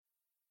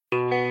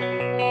Ever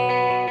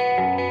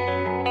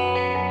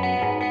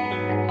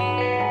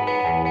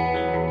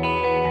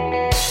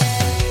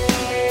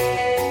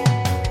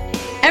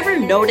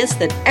notice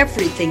that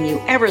everything you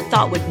ever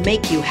thought would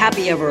make you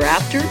happy ever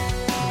after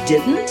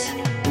didn't?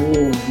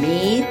 Oh,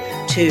 me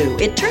too.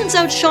 It turns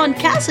out Sean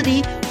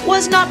Cassidy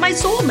was not my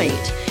soulmate.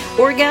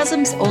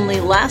 Orgasms only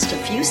last a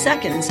few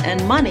seconds,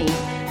 and money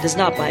does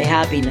not buy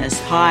happiness.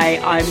 Hi,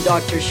 I'm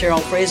Dr.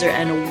 Cheryl Fraser,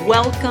 and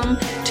welcome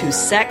to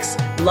Sex,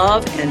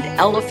 Love, and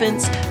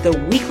Elephants, the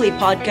weekly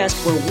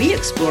podcast where we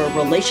explore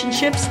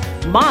relationships,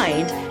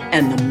 mind,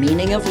 and the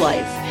meaning of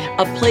life.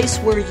 A place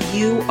where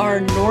you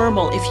are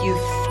normal if you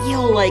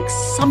feel like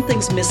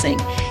something's missing,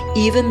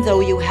 even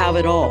though you have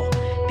it all.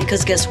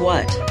 Because guess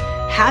what?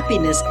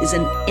 Happiness is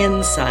an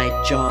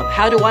inside job.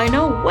 How do I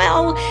know?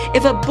 Well,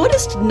 if a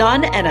Buddhist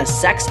nun and a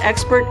sex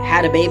expert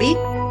had a baby,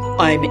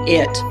 I'm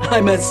it.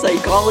 I'm a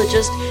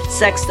psychologist,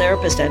 sex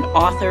therapist, and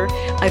author.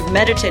 I've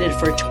meditated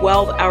for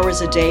 12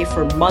 hours a day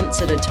for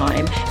months at a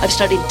time. I've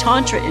studied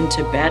Tantra in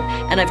Tibet,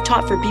 and I've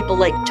taught for people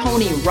like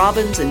Tony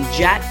Robbins and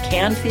Jack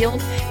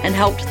Canfield, and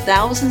helped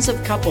thousands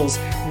of couples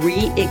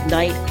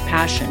reignite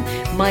passion.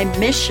 My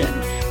mission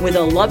with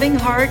a loving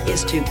heart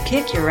is to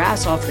kick your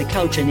ass off the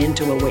couch and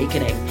into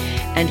awakening.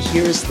 And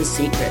here's the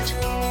secret.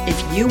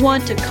 If you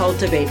want to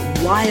cultivate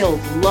wild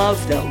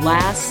love that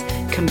lasts,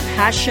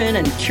 compassion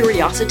and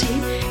curiosity,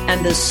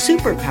 and the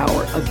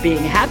superpower of being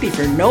happy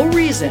for no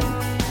reason,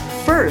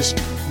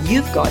 first,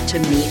 you've got to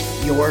meet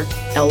your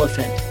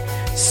elephant.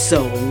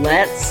 So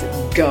let's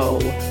go.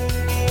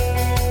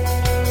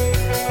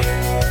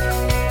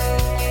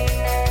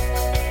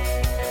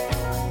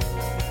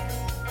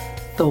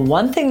 The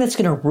one thing that's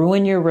going to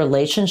ruin your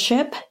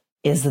relationship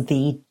is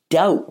the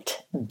doubt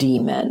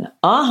demon.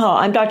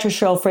 I'm Dr.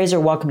 Cheryl Fraser.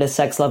 Welcome to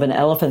Sex, Love, and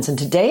Elephants. And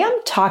today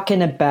I'm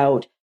talking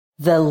about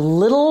the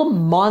little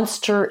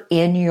monster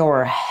in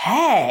your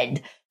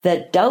head,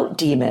 that doubt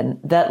demon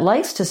that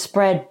likes to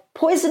spread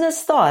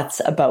poisonous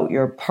thoughts about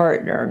your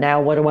partner.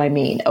 Now, what do I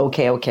mean?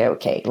 Okay.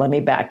 Let me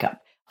back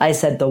up. I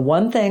said the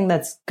one thing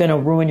that's going to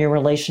ruin your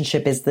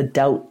relationship is the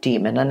doubt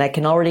demon. And I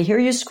can already hear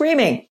you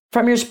screaming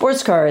from your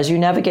sports car as you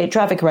navigate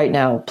traffic right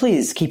now.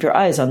 Please keep your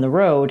eyes on the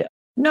road.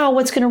 No,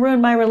 what's going to ruin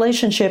my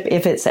relationship,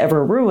 if it's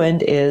ever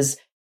ruined, is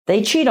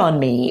they cheat on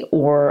me,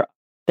 or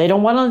they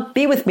don't want to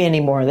be with me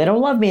anymore. They don't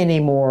love me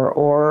anymore,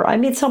 or I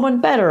need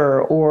someone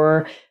better,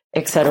 or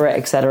et cetera,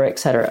 et cetera, et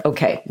cetera.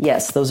 Okay.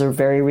 Yes, those are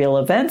very real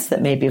events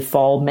that may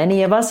befall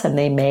many of us, and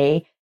they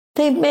may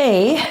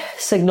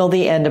signal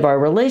the end of our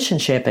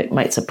relationship. It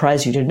might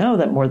surprise you to know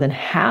that more than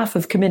half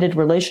of committed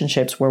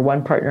relationships where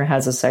one partner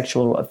has a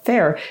sexual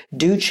affair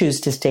do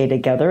choose to stay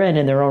together, and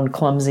in their own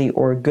clumsy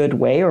or good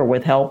way, or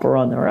with help or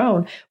on their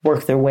own,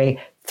 work their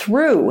way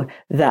through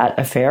that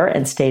affair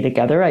and stay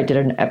together. I did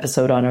an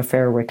episode on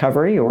affair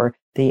recovery, or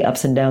the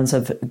ups and downs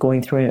of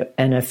going through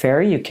an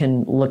affair. You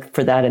can look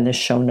for that in the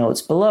show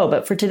notes below.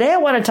 But for today, I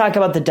want to talk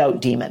about the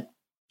doubt demon.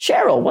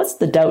 Cheryl, what's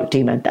the doubt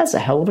demon? That's a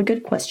hell of a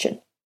good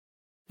question.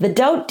 The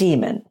doubt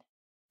demon.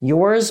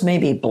 Yours may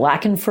be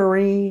black and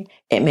furry.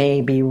 It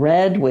may be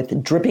red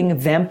with dripping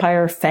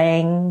vampire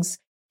fangs.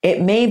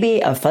 It may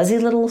be a fuzzy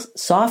little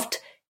soft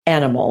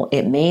animal.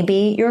 It may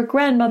be your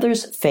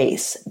grandmother's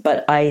face.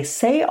 But I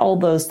say all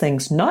those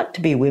things not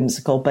to be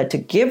whimsical, but to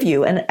give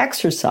you an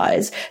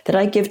exercise that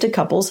I give to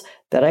couples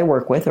that I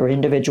work with, or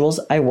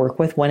individuals I work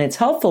with, when it's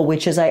helpful,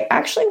 which is I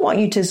actually want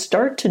you to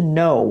start to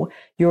know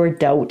your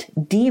doubt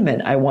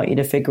demon. I want you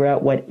to figure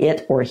out what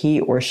it or he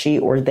or she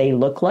or they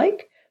look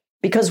like.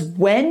 Because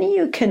when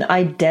you can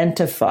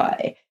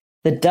identify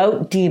the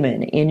doubt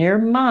demon in your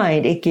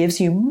mind, it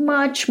gives you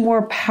much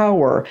more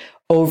power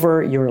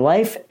over your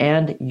life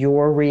and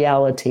your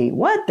reality.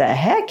 What the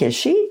heck is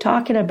she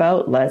talking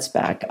about? Let's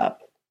back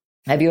up.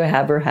 Have you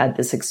ever had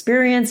this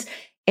experience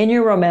in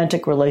your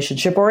romantic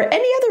relationship, or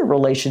any other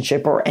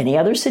relationship, or any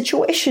other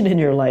situation in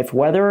your life,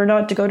 whether or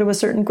not to go to a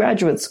certain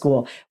graduate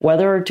school,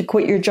 whether to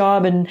quit your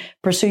job and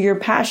pursue your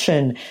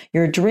passion,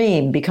 your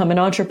dream, become an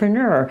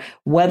entrepreneur,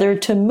 whether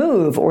to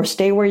move or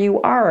stay where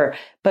you are?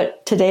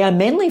 But today I'm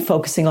mainly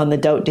focusing on the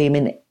doubt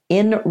demon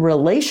in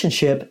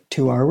relationship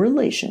to our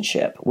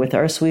relationship with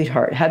our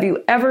sweetheart. Have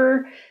you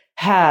ever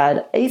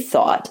had a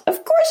thought, of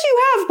course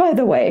you have, by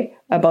the way,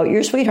 about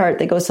your sweetheart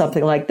that goes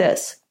something like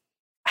this?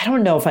 I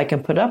don't know if I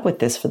can put up with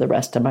this for the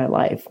rest of my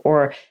life,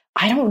 or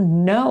I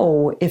don't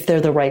know if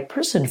they're the right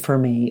person for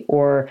me,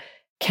 or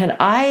can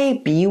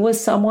I be with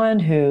someone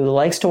who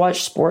likes to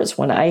watch sports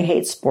when I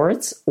hate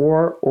sports,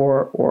 or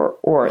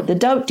the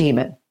doubt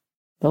demon,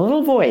 the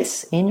little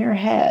voice in your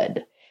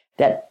head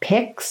that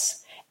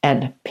picks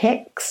and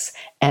picks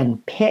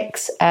and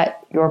picks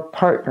at your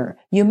partner.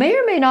 You may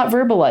or may not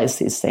verbalize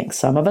these things.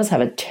 Some of us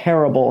have a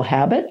terrible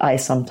habit, I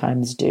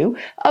sometimes do,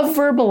 of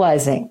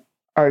verbalizing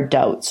our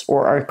doubts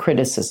or our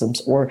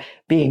criticisms, or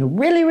being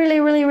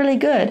really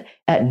good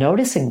at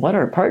noticing what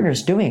our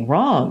partner's doing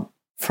wrong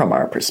from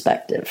our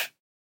perspective.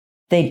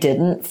 They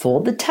didn't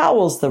fold the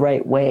towels the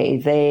right way.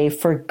 They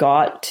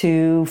forgot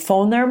to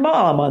phone their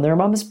mom on their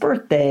mom's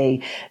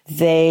birthday.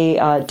 They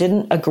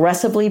didn't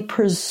aggressively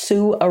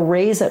pursue a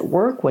raise at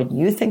work when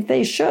you think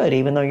they should,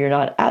 even though you're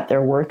not at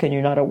their work and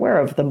you're not aware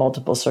of the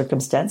multiple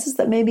circumstances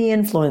that may be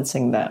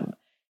influencing them.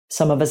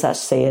 Some of us have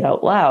to say it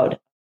out loud.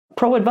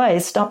 Pro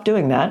advice, stop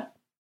doing that.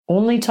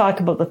 Only talk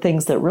about the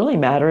things that really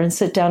matter and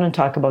sit down and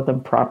talk about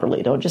them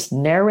properly. Don't just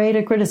narrate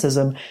a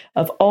criticism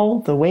of all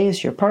the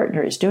ways your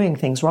partner is doing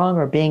things wrong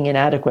or being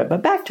inadequate.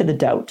 But back to the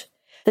doubt.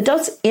 The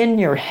doubt's in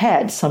your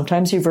head.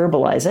 Sometimes you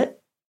verbalize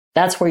it.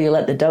 That's where you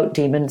let the doubt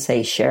demon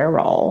say,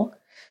 Cheryl,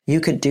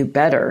 you could do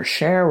better.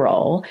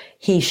 Cheryl,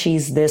 he,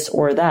 she's this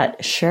or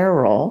that.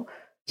 Cheryl,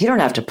 you don't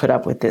have to put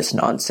up with this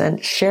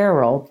nonsense.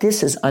 Cheryl,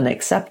 this is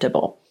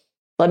unacceptable.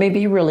 Let me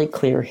be really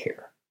clear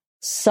here.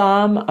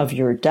 Some of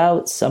your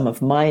doubts, some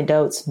of my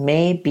doubts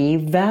may be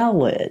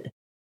valid.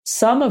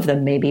 Some of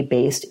them may be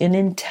based in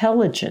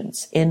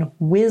intelligence, in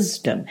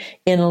wisdom,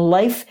 in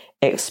life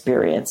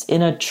experience,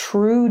 in a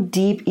true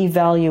deep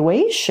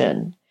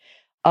evaluation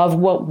of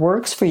what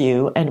works for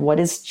you and what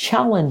is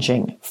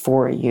challenging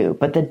for you.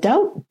 But the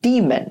doubt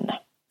demon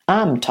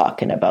I'm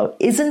talking about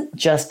isn't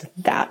just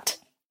that.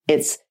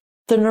 It's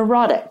the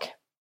neurotic,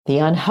 the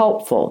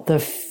unhelpful, the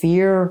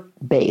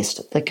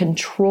fear-based, the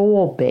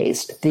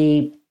control-based,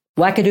 the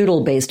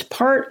wackadoodle-based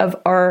part of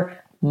our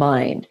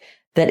mind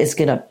that is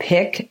going to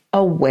pick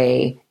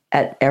away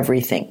at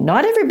everything.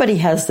 Not everybody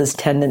has this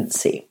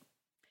tendency,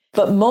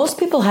 but most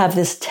people have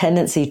this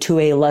tendency to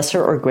a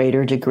lesser or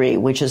greater degree,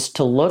 which is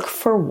to look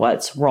for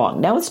what's wrong.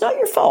 Now, it's not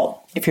your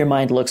fault if your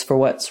mind looks for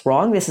what's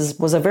wrong. This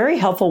was a very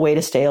helpful way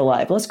to stay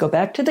alive. Let's go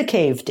back to the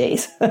cave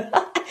days.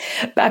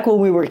 Back when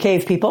we were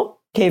cave people,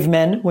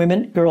 cavemen,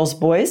 women, girls,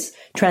 boys,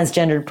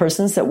 transgendered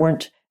persons that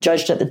weren't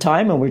judged at the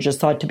time and were just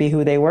thought to be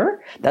who they were.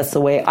 That's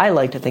the way I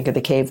like to think of the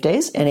cave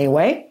days.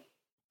 Anyway,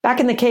 back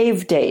in the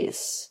cave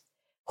days,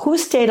 who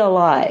stayed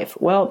alive?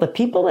 Well, the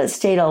people that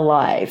stayed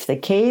alive, the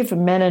cave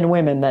men and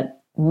women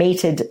that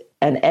mated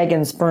and egg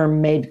and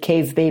sperm made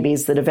cave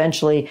babies that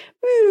eventually,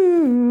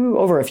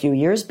 over a few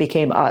years,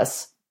 became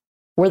us,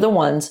 were the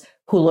ones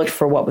who looked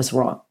for what was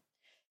wrong.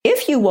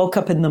 If you woke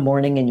up in the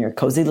morning in your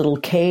cozy little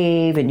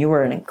cave and you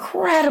were an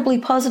incredibly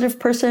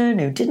positive person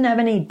who didn't have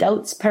any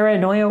doubts,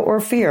 paranoia, or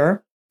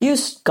fear, you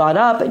got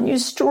up and you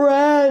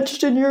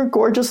stretched in your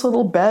gorgeous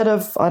little bed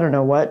of, I don't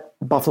know what,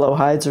 buffalo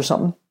hides or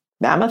something,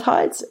 mammoth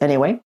hides.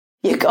 Anyway,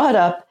 you got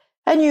up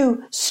and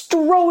you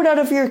strode out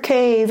of your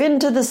cave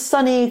into the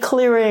sunny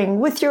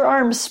clearing with your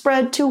arms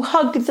spread to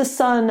hug the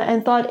sun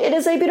and thought, it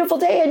is a beautiful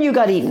day, and you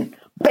got eaten.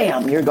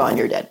 Bam, you're gone,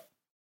 you're dead.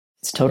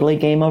 It's totally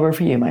game over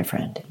for you, my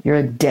friend. You're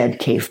a dead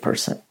cave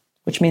person,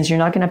 which means you're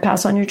not going to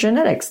pass on your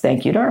genetics.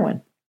 Thank you,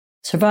 Darwin.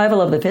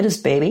 Survival of the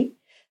fittest, baby.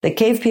 The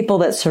cave people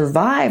that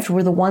survived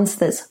were the ones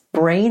that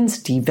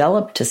brains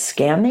developed to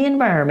scan the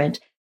environment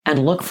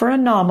and look for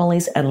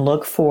anomalies and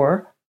look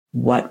for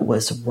what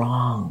was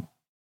wrong.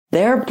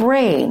 Their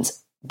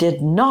brains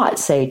did not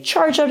say,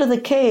 charge out of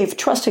the cave,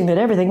 trusting that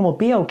everything will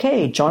be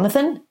okay,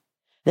 Jonathan.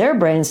 Their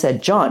brains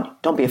said, John,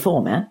 don't be a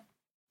fool, man.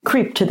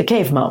 Creep to the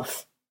cave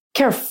mouth.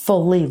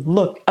 Carefully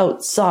look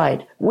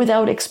outside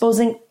without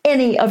exposing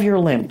any of your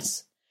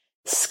limbs.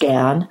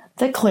 Scan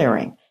the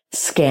clearing.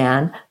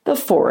 Scan the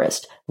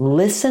forest.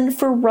 Listen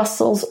for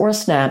rustles or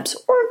snaps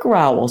or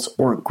growls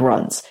or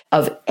grunts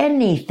of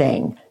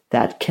anything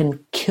that can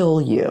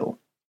kill you.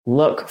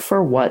 Look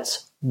for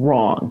what's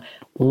wrong.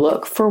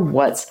 Look for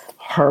what's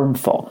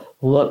harmful.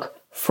 Look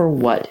for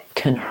what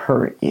can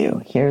hurt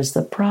you. Here's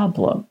the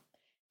problem.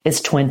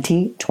 It's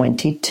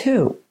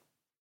 2022.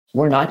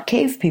 We're not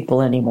cave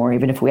people anymore,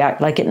 even if we act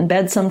like it in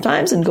bed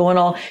sometimes, and going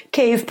all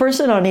cave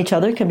person on each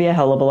other can be a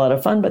hell of a lot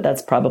of fun, but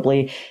that's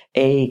probably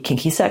a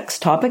kinky sex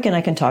topic, and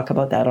I can talk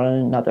about that on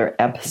another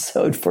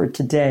episode. For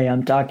today,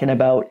 I'm talking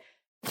about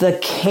the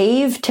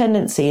cave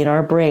tendency in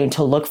our brain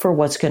to look for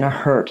what's going to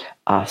hurt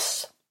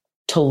us,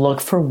 to look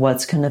for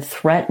what's going to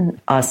threaten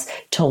us,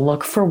 to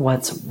look for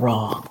what's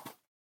wrong.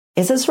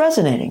 Is this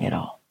resonating at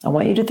all? I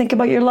want you to think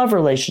about your love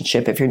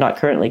relationship. If you're not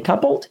currently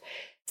coupled,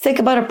 think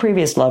about a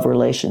previous love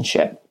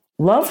relationship.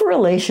 Love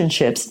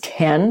relationships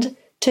tend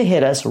to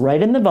hit us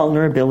right in the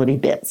vulnerability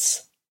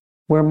bits.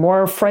 We're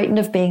more frightened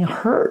of being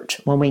hurt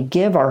when we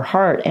give our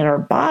heart and our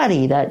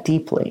body that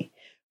deeply.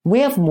 We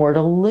have more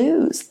to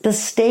lose. The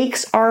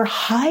stakes are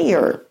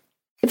higher.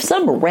 If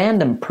some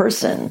random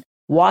person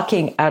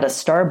walking at a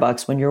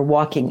Starbucks when you're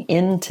walking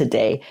in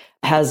today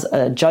has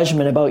a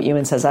judgment about you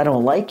and says, I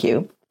don't like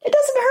you, it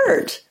doesn't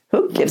hurt.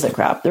 Who gives a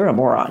crap? They're a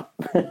moron.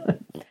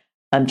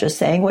 I'm just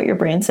saying what your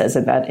brain says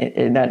in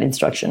that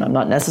instruction. I'm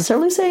not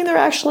necessarily saying they're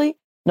actually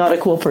not a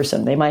cool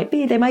person. They might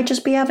be. They might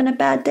just be having a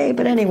bad day.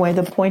 But anyway,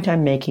 the point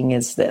I'm making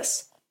is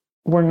this.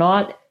 We're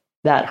not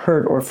that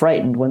hurt or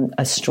frightened when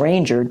a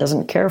stranger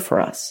doesn't care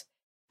for us.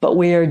 But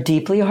we are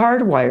deeply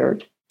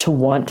hardwired to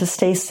want to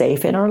stay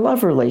safe in our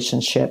love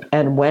relationship.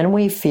 And when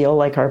we feel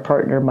like our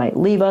partner might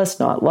leave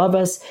us, not love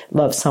us,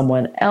 love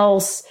someone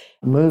else,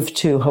 move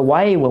to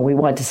Hawaii when we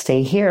want to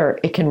stay here,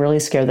 it can really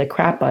scare the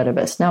crap out of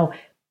us. Now,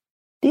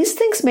 These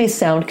things may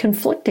sound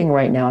conflicting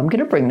right now. I'm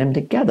going to bring them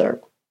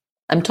together.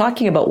 I'm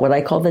talking about what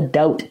I call the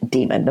doubt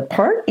demon, the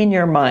part in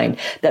your mind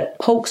that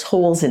pokes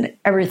holes in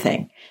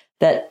everything,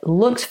 that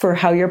looks for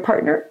how your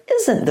partner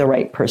isn't the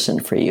right person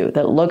for you,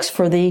 that looks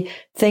for the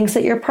things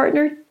that your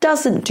partner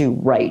doesn't do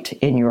right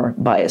in your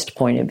biased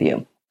point of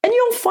view. And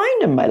you'll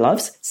find them, my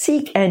loves.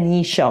 Seek and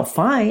ye shall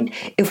find.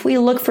 If we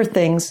look for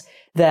things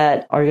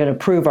that are going to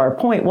prove our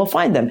point, we'll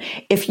find them.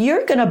 If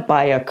you're going to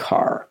buy a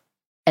car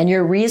and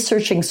you're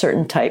researching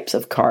certain types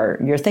of car,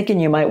 you're thinking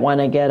you might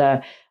want to get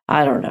a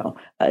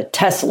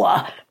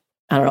Tesla.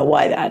 I don't know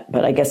why that,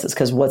 but I guess it's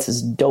because what's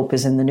as dope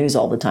is in the news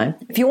all the time.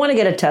 If you want to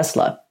get a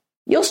Tesla,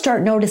 you'll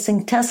start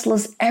noticing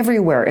Teslas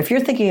everywhere. If you're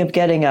thinking of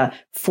getting a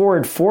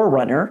Ford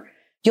 4Runner,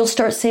 you'll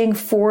start seeing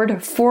Ford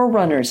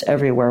 4Runners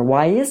everywhere.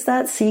 Why is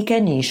that? Seek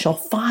and ye shall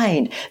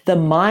find. The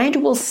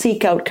mind will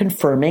seek out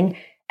confirming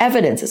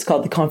evidence. It's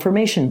called the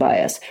confirmation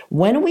bias.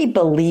 When we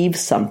believe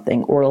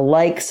something or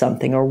like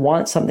something or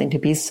want something to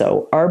be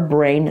so, our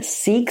brain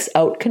seeks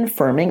out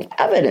confirming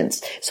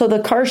evidence. So the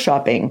car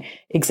shopping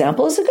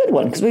example is a good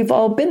one because we've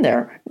all been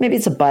there. Maybe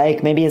it's a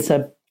bike, maybe it's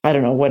a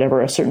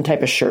certain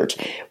type of shirt.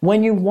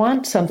 When you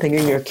want something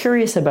or you're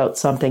curious about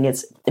something,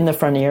 it's in the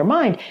front of your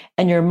mind,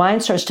 and your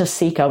mind starts to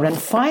seek out and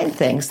find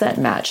things that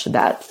match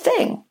that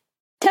thing.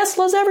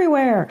 Teslas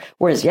everywhere.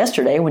 Whereas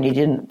yesterday, when you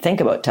didn't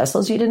think about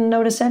Teslas, you didn't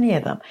notice any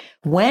of them.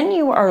 When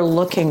you are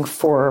looking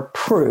for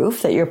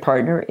proof that your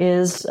partner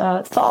is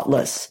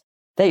thoughtless,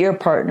 that your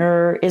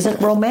partner isn't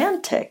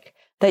romantic,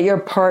 that your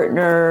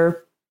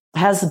partner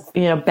has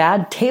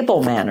bad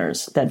table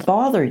manners that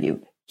bother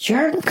you,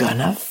 you're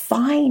gonna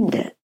find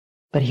it.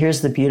 But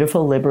here's the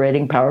beautiful,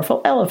 liberating,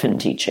 powerful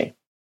elephant teaching.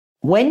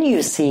 When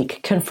you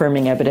seek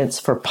confirming evidence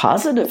for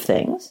positive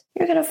things,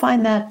 you're going to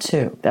find that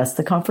too. That's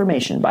the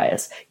confirmation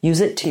bias. Use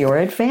it to your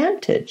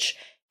advantage.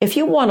 If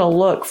you want to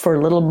look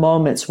for little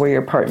moments where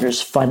your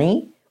partner's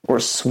funny or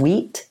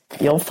sweet,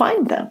 you'll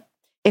find them.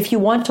 If you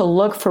want to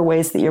look for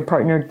ways that your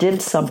partner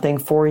did something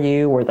for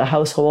you or the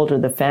household or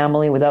the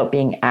family without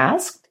being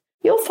asked,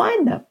 you'll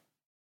find them.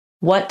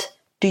 What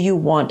do you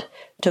want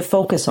to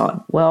focus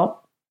on?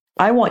 Well,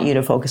 I want you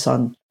to focus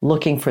on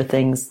looking for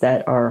things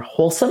that are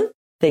wholesome,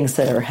 things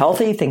that are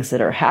healthy, things that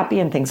are happy,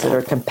 and things that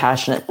are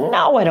compassionate.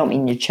 No, I don't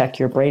mean you check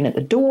your brain at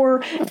the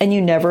door and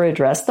you never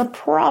address the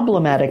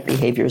problematic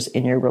behaviors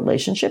in your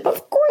relationship.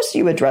 Of course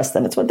you address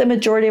them. It's what the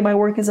majority of my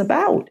work is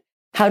about.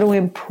 How to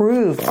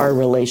improve our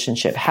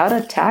relationship, how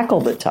to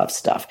tackle the tough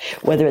stuff,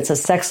 whether it's a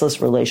sexless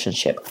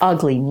relationship,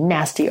 ugly,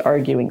 nasty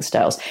arguing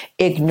styles,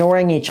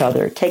 ignoring each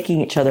other,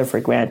 taking each other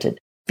for granted,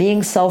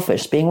 being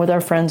selfish, being with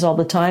our friends all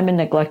the time and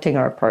neglecting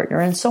our partner,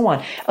 and so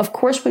on. Of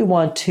course, we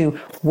want to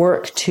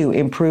work to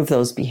improve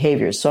those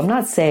behaviors. So I'm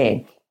not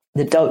saying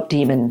the doubt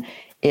demon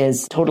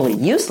is totally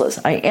useless.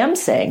 I am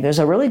saying there's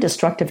a really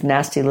destructive,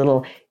 nasty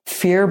little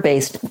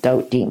fear-based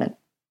doubt demon.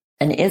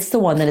 And it's the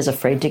one that is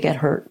afraid to get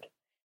hurt.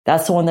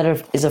 That's the one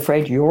that is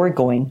afraid you're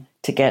going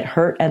to get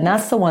hurt. And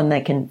that's the one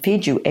that can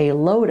feed you a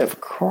load of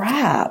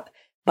crap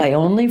by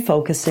only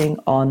focusing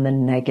on the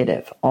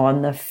negative,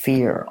 on the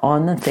fear,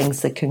 on the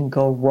things that can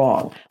go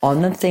wrong,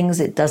 on the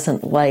things it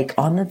doesn't like,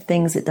 on the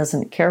things it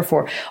doesn't care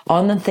for,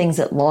 on the things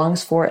it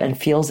longs for and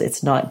feels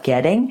it's not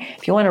getting.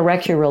 If you want to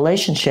wreck your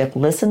relationship,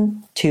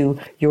 listen to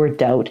your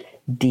doubt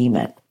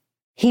demon.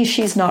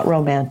 She's not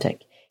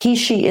romantic.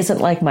 She isn't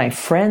like my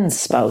friend's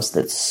spouse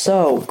that's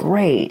so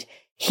great.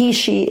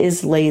 She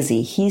is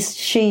lazy.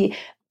 She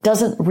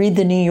doesn't read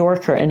the New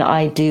Yorker and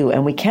I do,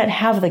 and we can't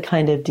have the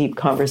kind of deep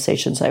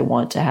conversations I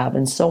want to have,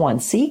 and so on.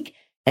 Seek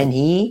and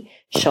ye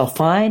shall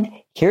find.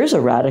 Here's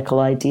a radical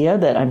idea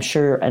that I'm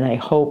sure and I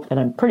hope and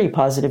I'm pretty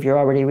positive you're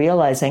already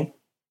realizing.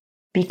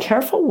 Be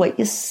careful what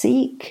you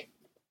seek.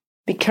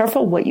 Be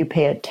careful what you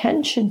pay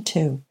attention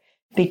to.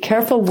 Be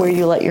careful where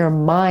you let your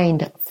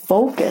mind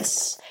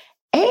focus,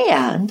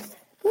 and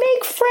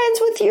make friends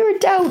with your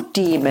doubt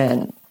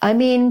demon. I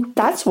mean,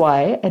 that's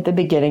why at the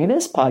beginning of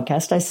this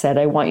podcast, I said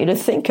I want you to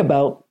think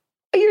about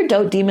what your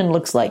doubt demon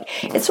looks like.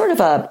 It's sort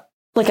of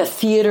like a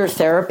theater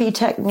therapy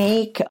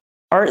technique,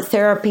 art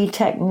therapy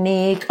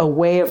technique, a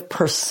way of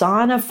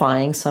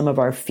personifying some of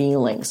our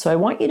feelings. So I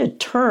want you to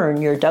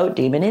turn your doubt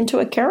demon into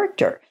a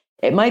character.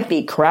 It might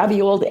be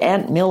crabby old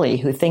Aunt Millie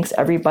who thinks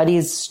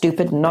everybody's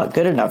stupid and not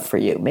good enough for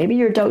you. Maybe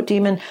your doubt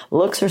demon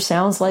looks or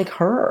sounds like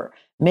her.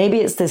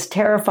 Maybe it's this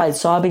terrified,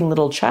 sobbing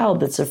little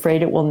child that's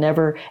afraid it will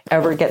never,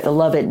 ever get the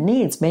love it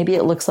needs. Maybe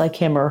it looks like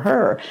him or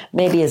her.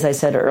 Maybe, as I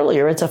said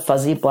earlier, it's a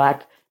fuzzy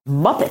black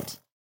Muppet.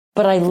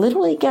 But I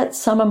literally get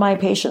some of my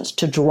patients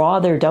to draw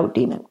their doubt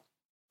demon.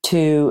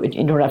 You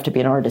don't have to be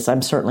an artist.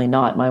 I'm certainly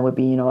not. Mine would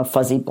be, a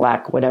fuzzy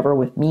black whatever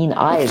with mean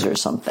eyes or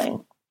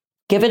something.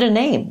 Give it a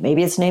name.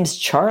 Maybe its name's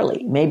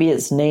Charlie. Maybe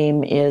its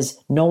name is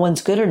No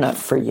One's Good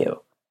Enough for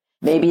You.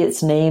 Maybe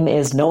its name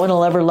is No One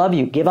Will Ever Love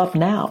You. Give up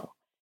now.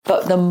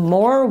 But the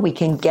more we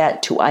can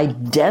get to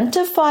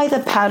identify the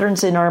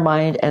patterns in our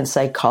mind and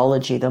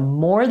psychology, the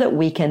more that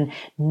we can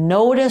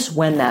notice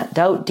when that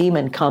doubt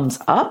demon comes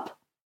up,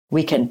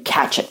 we can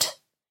catch it.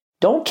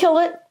 Don't kill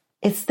it.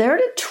 It's there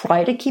to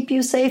try to keep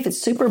you safe.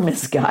 It's super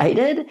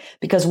misguided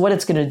because what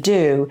it's going to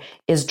do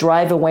is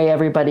drive away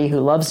everybody who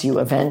loves you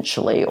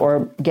eventually,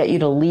 or get you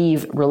to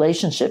leave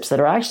relationships that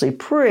are actually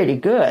pretty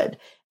good.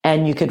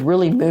 And you could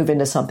really move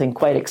into something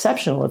quite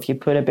exceptional if you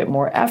put a bit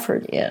more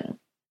effort in.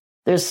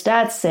 There's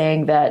stats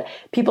saying that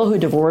people who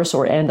divorce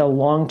or end a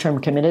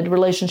long-term committed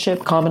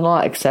relationship, common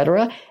law,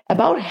 etc.,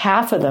 about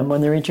half of them,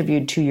 when they're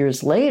interviewed 2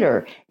 years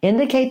later,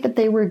 indicate that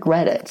they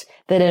regret it,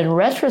 that in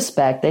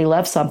retrospect, they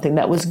left something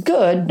that was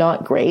good,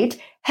 not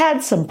great,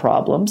 had some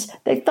problems.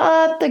 They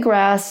thought the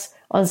grass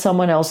on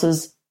someone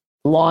else's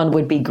lawn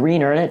would be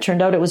greener, and it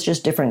turned out it was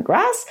just different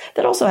grass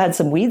that also had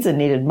some weeds and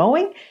needed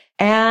mowing.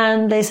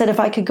 And they said, if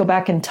I could go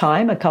back in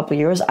time a couple of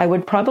years, I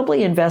would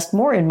probably invest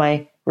more in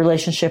my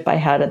relationship I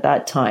had at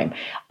that time.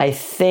 I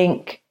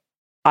think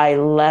I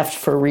left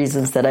for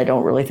reasons that I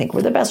don't really think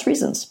were the best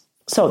reasons.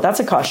 So that's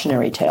a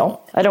cautionary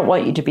tale. I don't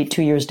want you to be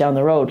 2 years down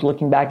the road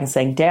looking back and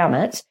saying, damn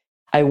it,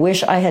 I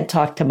wish I had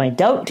talked to my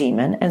doubt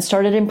demon and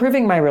started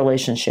improving my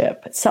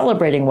relationship,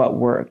 celebrating what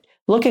worked,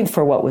 looking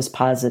for what was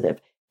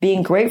positive,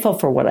 being grateful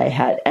for what I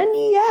had. And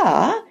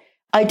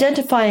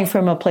identifying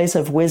from a place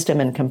of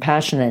wisdom and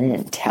compassion and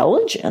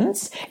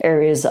intelligence,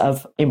 areas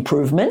of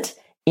improvement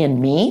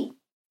in me,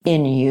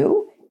 in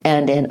you,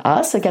 and in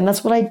us. Again,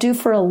 that's what I do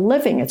for a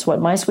living. It's what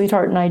my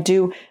sweetheart and I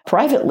do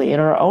privately in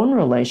our own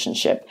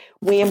relationship.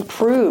 We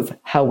improve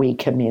how we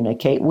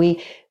communicate.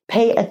 We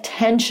pay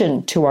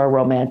attention to our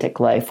romantic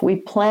life. We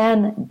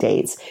plan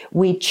dates.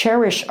 We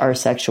cherish our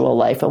sexual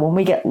life. And when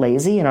we get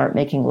lazy and aren't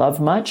making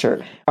love much,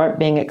 or aren't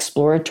being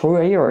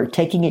exploratory, or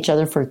taking each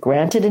other for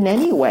granted in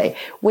any way,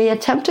 we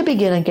attempt to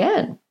begin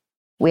again.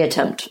 We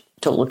attempt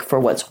to look for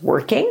what's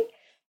working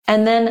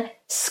and then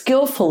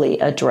skillfully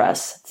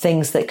address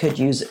things that could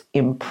use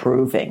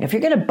improving. If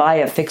you're going to buy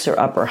a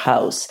fixer-upper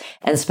house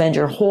and spend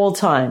your whole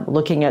time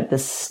looking at the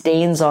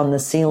stains on the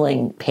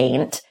ceiling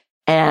paint,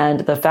 and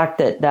the fact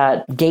that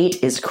that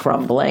gate is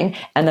crumbling,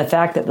 and the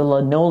fact that the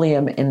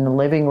linoleum in the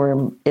living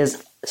room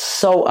is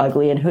so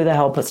ugly, and who the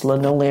hell puts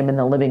linoleum in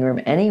the living room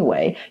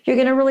anyway, you're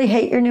going to really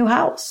hate your new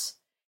house.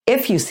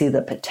 If you see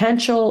the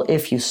potential,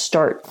 if you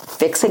start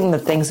fixing the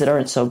things that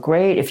aren't so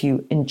great, if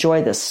you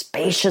enjoy the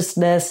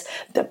spaciousness,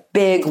 the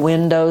big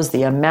windows,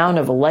 the amount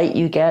of light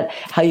you get,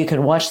 how you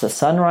can watch the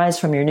sunrise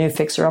from your new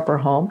fixer-upper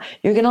home,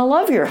 you're going to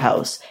love your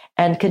house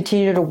and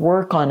continue to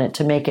work on it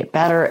to make it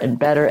better and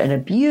better and a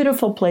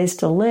beautiful place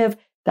to live.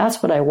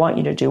 That's what I want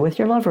you to do with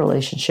your love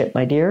relationship,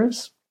 my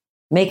dears.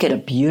 Make it a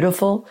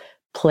beautiful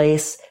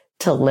place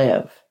to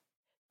live.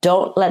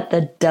 Don't let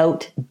the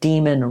doubt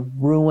demon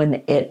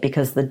ruin it,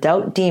 because the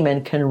doubt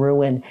demon can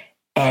ruin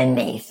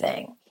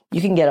anything.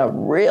 You can get a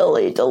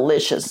really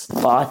delicious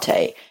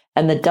latte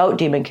and the doubt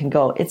demon can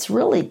go, it's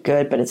really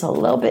good, but it's a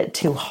little bit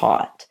too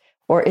hot.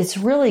 Or it's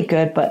really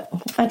good, but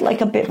I'd like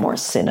a bit more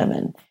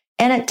cinnamon.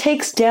 And it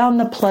takes down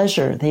the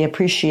pleasure, the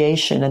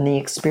appreciation, and the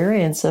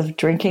experience of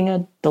drinking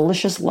a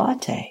delicious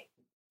latte.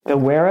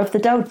 Beware of the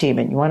doubt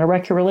demon. You want to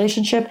wreck your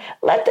relationship?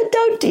 Let the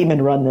doubt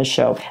demon run the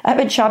show. I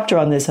have a chapter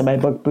on this in my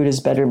book, Buddha's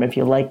Bedroom, if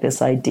you like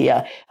this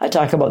idea. I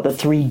talk about the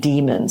three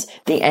demons,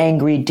 the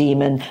angry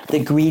demon, the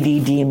greedy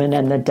demon,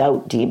 and the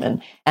doubt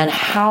demon, and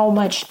how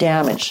much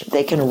damage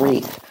they can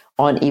wreak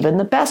on even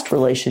the best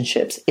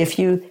relationships if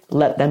you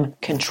let them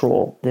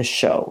control the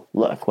show.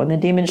 Look, when the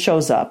demon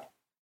shows up,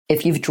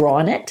 if you've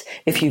drawn it,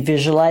 if you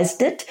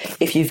visualized it,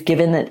 if you've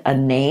given it a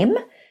name,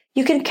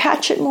 you can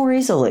catch it more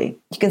easily.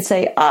 You can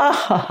say,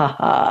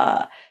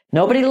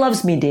 nobody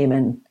loves me,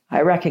 demon.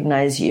 I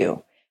recognize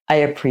you. I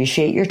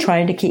appreciate you're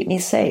trying to keep me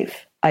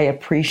safe. I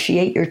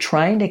appreciate you're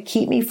trying to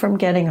keep me from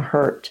getting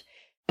hurt,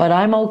 but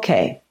I'm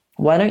okay.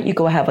 Why don't you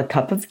go have a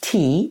cup of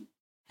tea,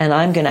 and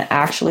I'm going to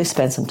actually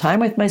spend some time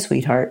with my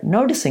sweetheart,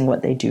 noticing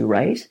what they do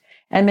right,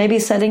 and maybe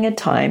setting a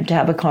time to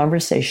have a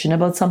conversation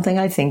about something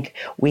I think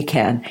we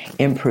can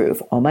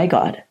improve. Oh my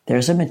God,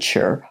 there's a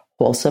mature,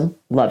 wholesome,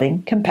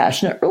 loving,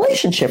 compassionate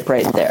relationship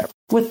right there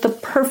with the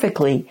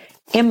perfectly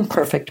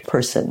imperfect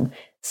person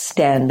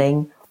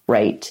standing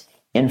right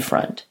in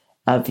front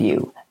of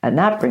you. And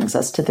that brings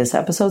us to this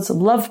episode's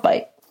Love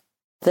Bite.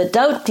 The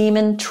doubt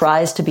demon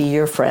tries to be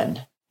your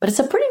friend, but it's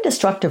a pretty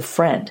destructive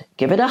friend.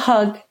 Give it a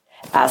hug,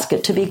 ask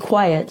it to be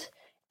quiet,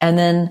 and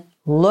then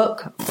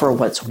look for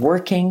what's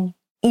working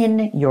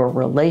in your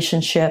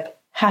relationship.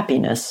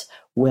 Happiness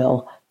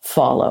will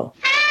follow.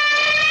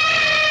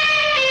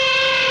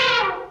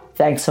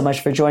 Thanks so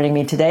much for joining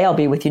me today. I'll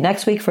be with you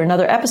next week for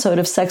another episode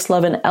of Sex,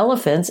 Love, and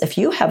Elephants. If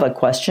you have a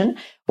question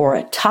or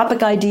a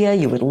topic idea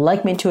you would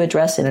like me to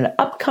address in an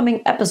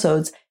upcoming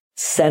episodes,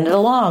 send it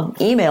along.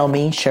 Email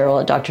me,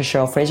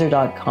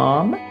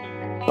 Cheryl@drcherylfraser.com.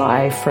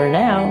 Bye for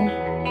now.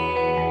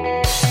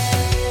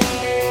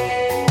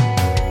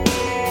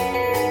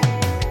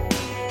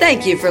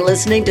 Thank you for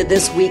listening to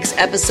this week's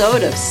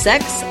episode of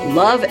Sex,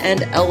 Love,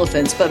 and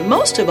Elephants. But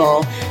most of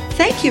all,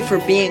 Thank you for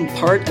being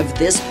part of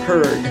this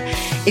herd.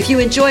 If you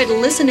enjoyed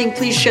listening,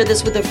 please share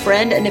this with a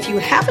friend. And if you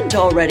haven't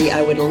already,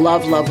 I would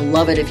love, love,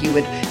 love it if you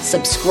would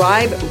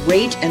subscribe,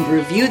 rate, and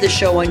review the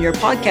show on your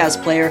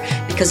podcast player,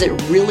 because it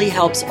really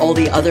helps all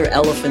the other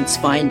elephants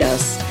find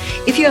us.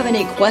 If you have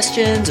any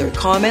questions or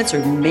comments,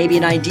 or maybe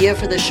an idea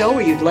for the show,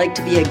 or you'd like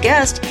to be a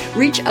guest,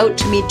 reach out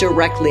to me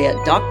directly at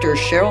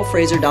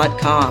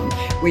drcherylfraser.com,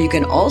 where you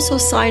can also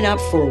sign up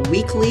for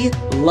weekly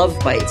Love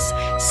Bites,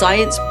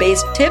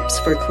 science-based tips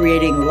for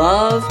creating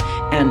love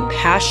and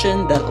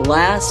passion that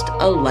last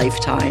a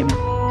lifetime.